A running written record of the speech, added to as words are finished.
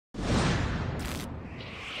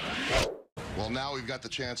Now we've got the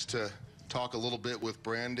chance to talk a little bit with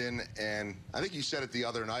Brandon, and I think you said it the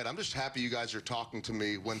other night. I'm just happy you guys are talking to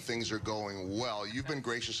me when things are going well. You've been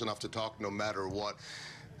gracious enough to talk no matter what.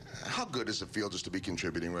 How good does it feel just to be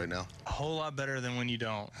contributing right now? A whole lot better than when you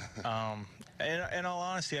don't. In all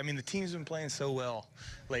honesty, I mean, the team's been playing so well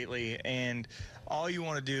lately, and all you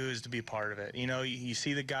want to do is to be part of it. You know, you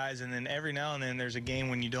see the guys, and then every now and then there's a game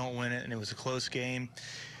when you don't win it, and it was a close game.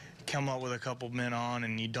 Come up with a couple men on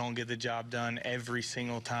and you don't get the job done every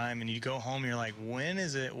single time, and you go home, you're like, when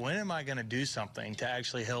am I going to do something to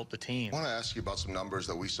actually help the team? I want to ask you about some numbers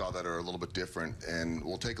that we saw that are a little bit different, and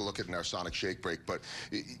we'll take a look at it in our Sonic Shake Break. But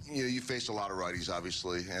you faced a lot of righties,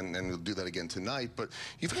 obviously, and we'll do that again tonight. But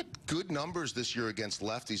you've had good numbers this year against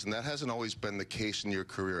lefties, and that hasn't always been the case in your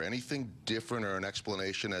career. Anything different or an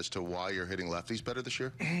explanation as to why you're hitting lefties better this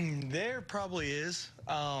year? There probably is.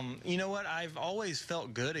 You know what? I've always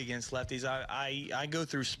felt good against lefties. I go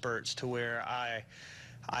through spurts to where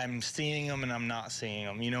I'm seeing them and I'm not seeing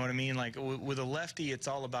them. You know what I mean? Like with a lefty, it's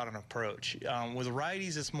all about an approach. With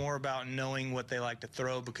righties, it's more about knowing what they like to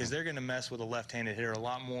throw, because they're going to mess with a left-handed hitter a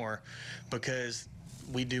lot more, because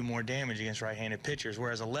we do more damage against right-handed pitchers,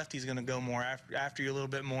 whereas a lefty's going to go more after you a little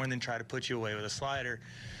bit more and then try to put you away with a slider.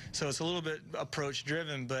 So it's a little bit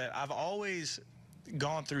approach-driven, but I've always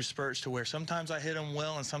gone through spurts to where sometimes I hit them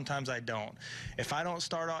well and sometimes I don't. If I don't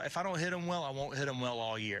hit them well, I won't hit them well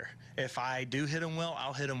all year. If I do hit them well,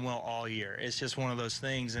 I'll hit them well all year. It's just one of those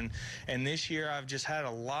things. And this year I've just had a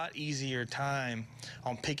lot easier time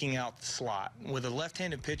on picking out the slot. With a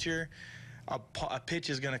left-handed pitcher, a pitch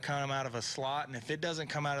is going to come out of a slot, and if it doesn't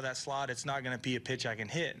come out of that slot, it's not going to be a pitch I can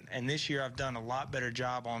hit. And this year I've done a lot better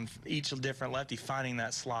job on each different lefty finding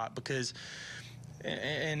that slot, because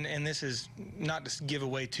and this is not to give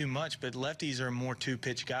away too much, but lefties are more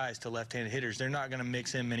two-pitch guys to left-handed hitters. They're not going to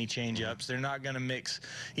mix in many change-ups. They're not going to mix,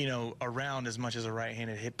 around as much as a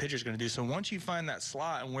right-handed pitcher is going to do. So once you find that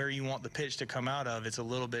slot and where you want the pitch to come out of, it's a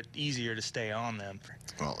little bit easier to stay on them.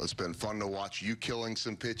 Well, it's been fun to watch you killing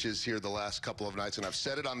some pitches here the last couple of nights, and I've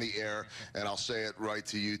said it on the air, and I'll say it right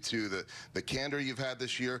to you too. The candor you've had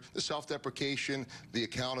this year, the self-deprecation, the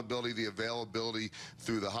accountability, the availability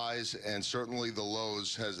through the highs, and certainly the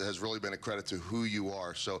lows has really been a credit to who you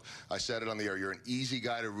are. So I said it on the air. You're an easy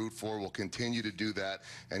guy to root for. We'll continue to do that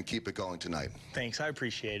and keep it going tonight. Thanks. I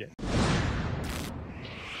appreciate it.